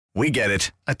We get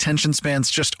it. Attention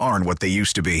spans just aren't what they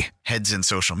used to be. Heads in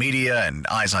social media and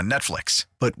eyes on Netflix.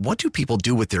 But what do people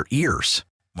do with their ears?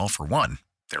 Well, for one,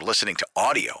 they're listening to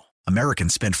audio.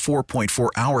 Americans spend 4.4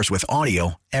 hours with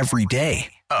audio every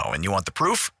day. Oh, and you want the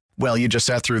proof? Well, you just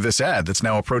sat through this ad that's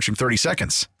now approaching 30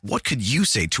 seconds. What could you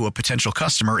say to a potential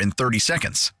customer in 30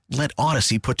 seconds? Let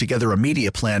Odyssey put together a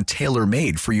media plan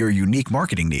tailor-made for your unique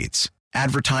marketing needs.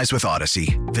 Advertise with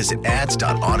Odyssey. Visit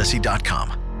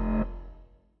ads.odyssey.com.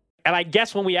 And I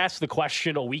guess when we asked the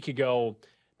question a week ago,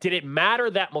 did it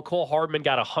matter that McCole Hardman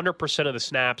got 100% of the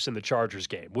snaps in the Chargers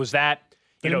game? Was that,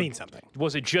 Did it mean something?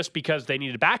 Was it just because they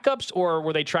needed backups, or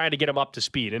were they trying to get him up to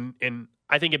speed? And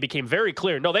I think it became very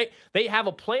clear. No, they have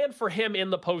a plan for him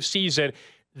in the postseason.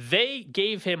 They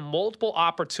gave him multiple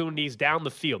opportunities down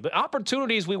the field. The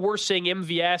opportunities we were seeing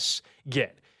MVS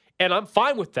get. And I'm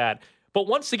fine with that. But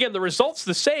once again, the result's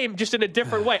the same, just in a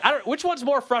different way. Which one's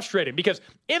more frustrating? Because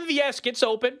MVS gets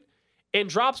open and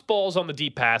drops balls on the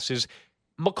deep passes.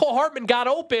 McCole Hardman got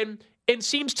open and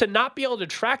seems to not be able to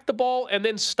track the ball and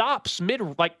then stops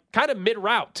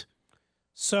mid-route.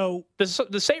 So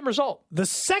the same result. The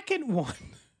second one,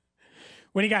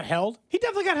 when he got held, he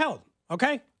definitely got held.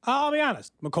 Okay? I'll be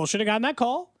honest. McCole should have gotten that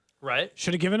call. Right.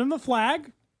 Should have given him the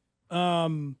flag.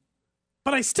 But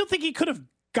I still think he could have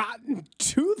gotten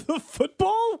to the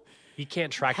football. He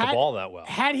can't track the ball that well.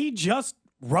 Had he just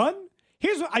run?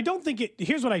 Here's what I don't think it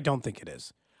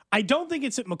is. I don't think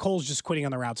it's that McColl's just quitting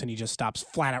on the routes and he just stops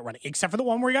flat out running. Except for the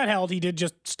one where he got held, he did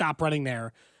just stop running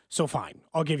there. So fine,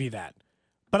 I'll give you that.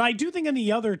 But I do think in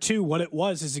the other two, what it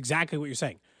was is exactly what you're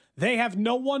saying. They have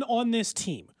no one on this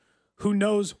team who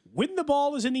knows when the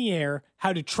ball is in the air,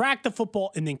 how to track the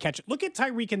football and then catch it. Look at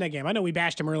Tyreek in that game. I know we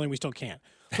bashed him early and we still can't.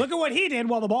 Look at what he did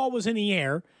while the ball was in the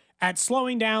air at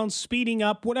slowing down, speeding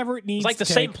up, whatever it needs to It's like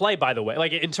the same play, by the way.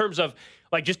 Like in terms of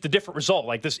like just the different result.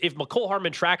 Like this, if McCole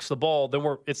Hardman tracks the ball, then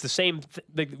it's the same.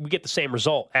 We get the same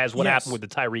result as what happened with the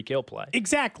Tyreek Hill play.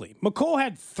 Exactly. McCole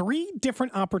had 3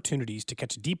 different opportunities to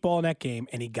catch a deep ball in that game,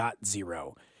 and he got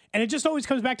 0. And it just always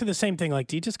comes back to the same thing. Like,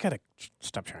 do you just gotta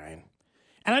stop trying?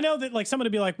 And I know that like somebody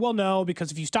would be like, well, no,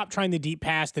 because if you stop trying the deep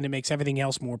pass, then it makes everything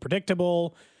else more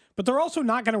predictable. But they're also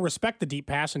not going to respect the deep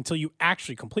pass until you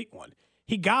actually complete one.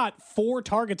 He got 4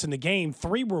 targets in the game.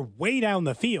 3 were way down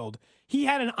the field. He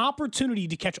had an opportunity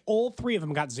to catch all 3 of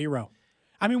them, got 0.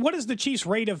 I mean, what is the Chiefs'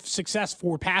 rate of success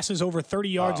for passes over 30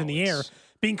 yards in the air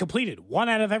being completed? 1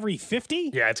 out of every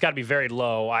 50? Yeah, it's got to be very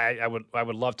low. I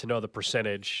would love to know the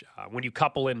percentage. When you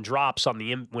couple in drops on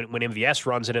when MVS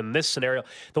runs it in this scenario,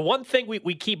 the one thing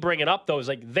we keep bringing up though is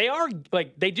like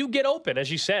they do get open,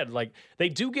 as you said, like they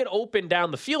do get open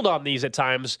down the field on these at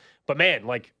times. But man,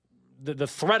 like the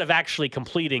threat of actually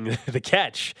completing the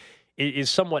catch is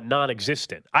somewhat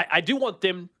non-existent. I do want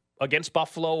them against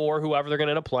Buffalo or whoever they're going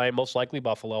to end up playing, most likely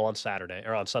Buffalo on Sunday.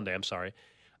 I'm sorry.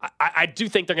 I do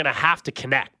think they're going to have to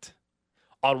connect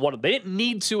on one. They didn't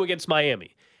need to against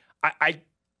Miami. I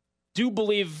do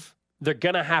believe they're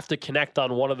going to have to connect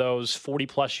on one of those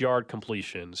 40-plus yard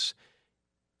completions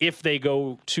if they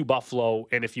go to Buffalo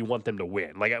and if you want them to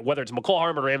win. Like whether it's McCole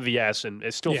Hardman or MVS, and I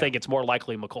still think it's more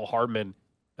likely McCole Hardman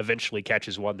eventually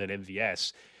catches one than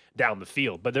MVS down the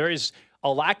field. But there is a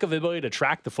lack of ability to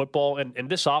track the football. And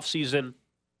this offseason,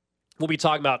 we'll be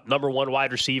talking about number 1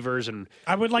 wide receivers. And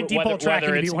I would like deep ball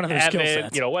tracking to be one of their skill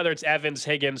sets. Whether it's Evans,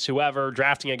 Higgins, whoever,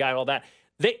 drafting a guy and all that.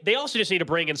 They also just need to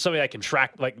bring in somebody that can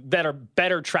track, like, that are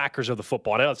better trackers of the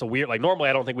football. I know it's a weird, like, normally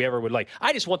I don't think we ever would, like,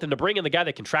 I just want them to bring in the guy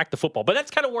that can track the football. But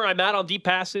that's kind of where I'm at on deep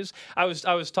passes. I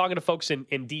was talking to folks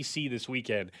in D.C. this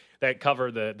weekend that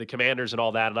cover the Commanders and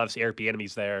all that, and obviously Eric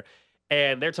Bieniemy's there.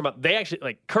 And they're talking about, they actually,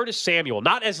 like, Curtis Samuel,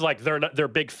 not as, like, their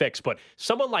big fix, but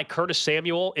someone like Curtis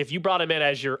Samuel, if you brought him in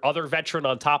as your other veteran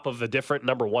on top of the different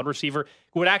number 1 receiver,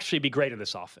 would actually be great in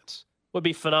this offense. Would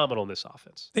be phenomenal in this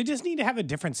offense. They just need to have a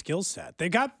different skill set. They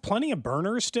got plenty of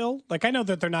burners still. Like, I know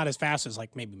that they're not as fast as,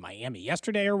 like, maybe Miami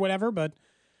yesterday or whatever, but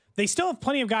they still have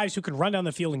plenty of guys who can run down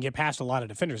the field and get past a lot of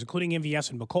defenders, including MVS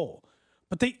and McCole.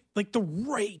 But they, like, the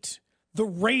rate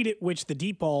at which the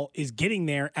deep ball is getting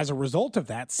there as a result of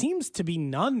that seems to be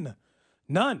none.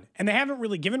 And they haven't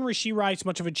really given Rashee Rice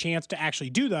much of a chance to actually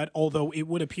do that, although it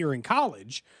would appear in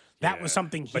college that was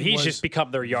something but he's just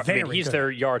become their yard. He's their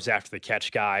yards after the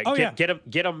catch guy.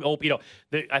 Get him open.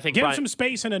 I think give him some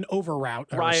space in an over route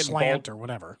or a slant or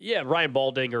whatever. Yeah, Ryan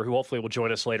Baldinger, who hopefully will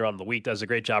join us later on in the week, does a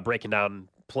great job breaking down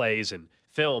plays and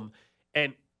film.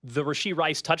 And the Rashee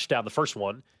Rice touchdown, the first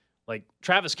one, like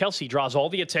Travis Kelce draws all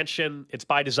the attention. It's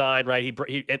by design, right?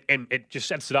 And it just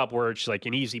sets it up where it's like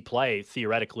an easy play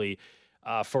theoretically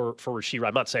for Rashee Rice.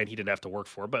 I'm not saying he didn't have to work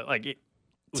for it, but like it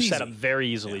was set up very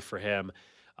easily for him.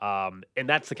 And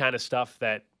that's the kind of stuff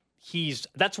that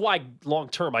that's why long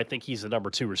term I think he's the number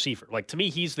 2 receiver. Like, to me,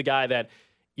 he's the guy that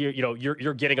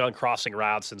you're getting on crossing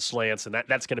routes and slants, and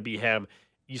that's going to be him.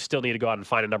 You still need to go out and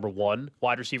find a number 1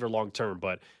 wide receiver long term,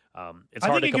 but it's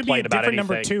hard to complain about anything. I think it could be a different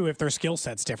number 2 if their skill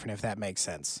set's different, if that makes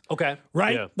sense. Okay.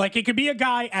 Right? Yeah. Like, it could be a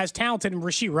guy as talented, and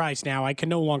Rashee Rice now, I can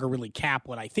no longer really cap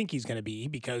what I think he's going to be,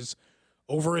 because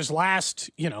over his last,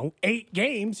 8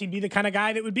 games, he'd be the kind of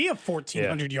guy that would be a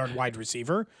 1,400-yard wide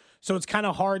receiver. So it's kind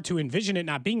of hard to envision it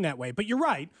not being that way. But you're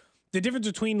right. The difference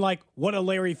between, like, what a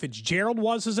Larry Fitzgerald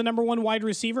was as a number 1 wide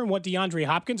receiver and what DeAndre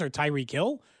Hopkins or Tyreek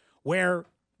Hill, where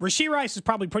Rashee Rice is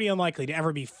probably pretty unlikely to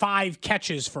ever be 5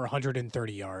 catches for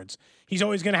 130 yards. He's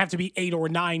always going to have to be 8 or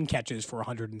 9 catches for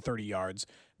 130 yards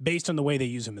based on the way they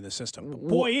use him in the system. But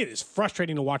boy, it is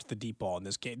frustrating to watch the deep ball in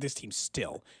this game. This team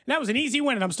still. And that was an easy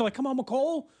win, and I'm still like, come on,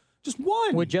 McCole. Just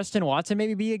one. Would Justin Watson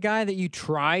maybe be a guy that you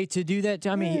try to do that to?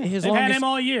 I mean, they've had him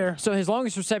all year. So his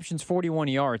longest reception's 41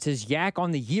 yards. His yak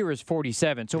on the year is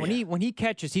 47. So when he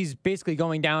catches, he's basically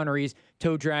going down or he's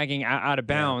toe dragging out of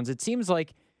bounds. It seems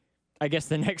like, I guess,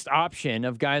 the next option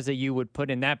of guys that you would put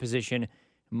in that position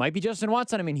might be Justin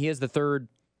Watson. I mean, he is the 3rd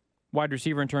wide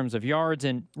receiver in terms of yards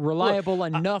and reliable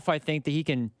enough, I think, that he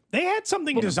can. They had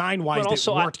something design-wise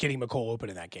that worked getting McCole open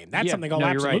in that game. That's something I'll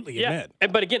absolutely admit. Yeah.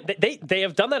 But again, they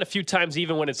have done that a few times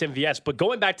even when it's MVS. But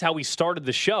going back to how we started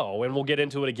the show, and we'll get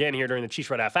into it again here during the Chiefs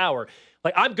Red Half Hour,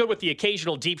 like, I'm good with the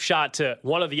occasional deep shot to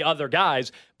one of the other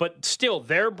guys, but still,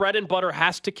 their bread and butter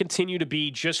has to continue to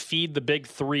be just feed the big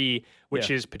 3,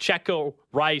 which is Pacheco,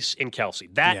 Rice, and Kelsey.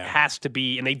 That has to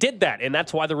be, and they did that, and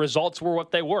that's why the results were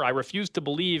what they were. I refuse to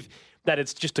believe that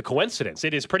it's just a coincidence.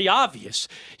 It is pretty obvious.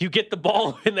 You get the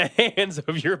ball in the hands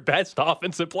of your best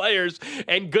offensive players,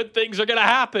 and good things are going to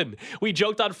happen. We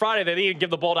joked on Friday they needed to give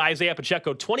the ball to Isaiah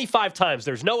Pacheco 25 times.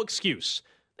 There's no excuse.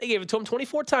 They gave it to him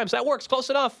 24 times. That works.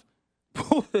 Close enough.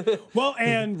 Well,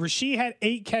 and Rashee had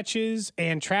 8 catches,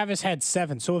 and Travis had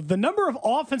 7. So of the number of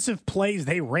offensive plays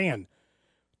they ran,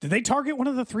 did they target one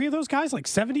of the 3 of those guys like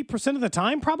 70% of the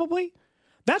time? Probably.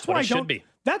 That's why I don't. Be.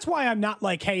 That's why I'm not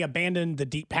like, hey, abandon the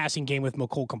deep passing game with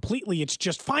McCole completely. It's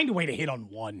just find a way to hit on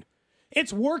one.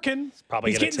 It's working.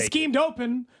 He's getting schemed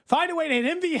open. Find a way to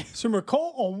hit MVS or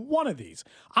McCole on one of these.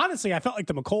 Honestly, I felt like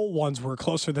the McCole ones were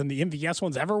closer than the MVS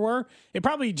ones ever were. It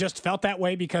probably just felt that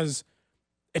way because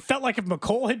it felt like if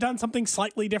McCole had done something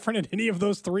slightly different in any of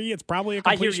those 3, it's probably a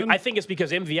completion. I hear you. I think it's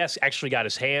because MVS actually got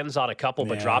his hands on a couple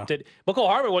but dropped it. McCole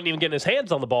Hardman wasn't even getting his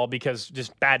hands on the ball because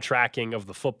just bad tracking of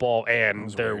the football,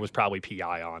 and there was probably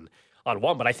PI on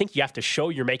one. But I think you have to show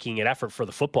you're making an effort for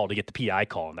the football to get the PI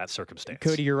call in that circumstance.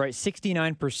 Cody, you're right.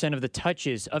 69% of the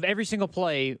touches of every single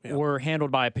play were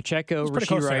handled by Pacheco,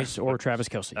 Rashee Rice, or Travis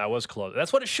Kelce. That was close.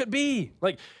 That's what it should be.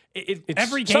 Like, it's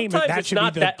every game, that should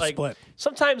be the split.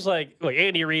 Sometimes, like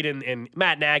Andy Reid and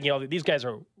Matt Nagy, all these guys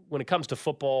are, when it comes to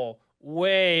football,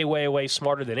 way, way, way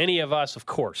smarter than any of us, of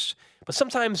course. But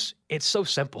sometimes it's so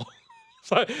simple.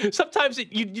 Sometimes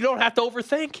you don't have to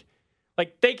overthink.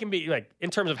 Like, they can be, like,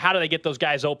 in terms of how do they get those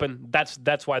guys open,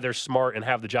 that's why they're smart and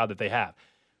have the job that they have.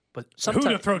 But sometimes,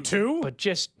 who to throw to? But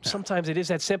just sometimes it is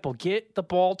that simple. Get the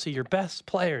ball to your best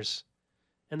players.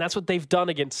 And that's what they've done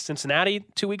against Cincinnati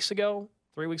 2 weeks ago,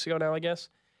 3 weeks ago now, I guess.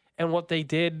 And what they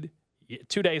did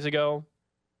 2 days ago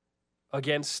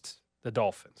against the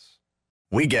Dolphins.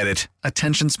 We get it.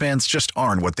 Attention spans just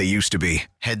aren't what they used to be.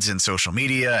 Heads in social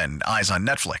media and eyes on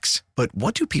Netflix. But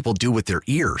what do people do with their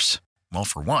ears? Well,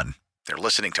 for one, they're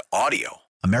listening to audio.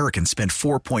 Americans spend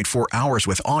 4.4 hours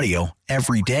with audio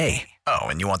every day. Oh,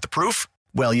 and you want the proof?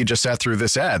 Well, you just sat through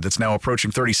this ad that's now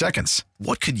approaching 30 seconds.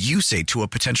 What could you say to a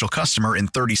potential customer in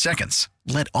 30 seconds?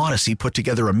 Let Odyssey put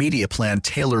together a media plan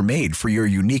tailor-made for your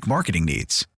unique marketing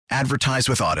needs. Advertise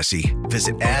with Odyssey.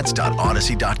 Visit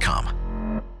ads.odyssey.com.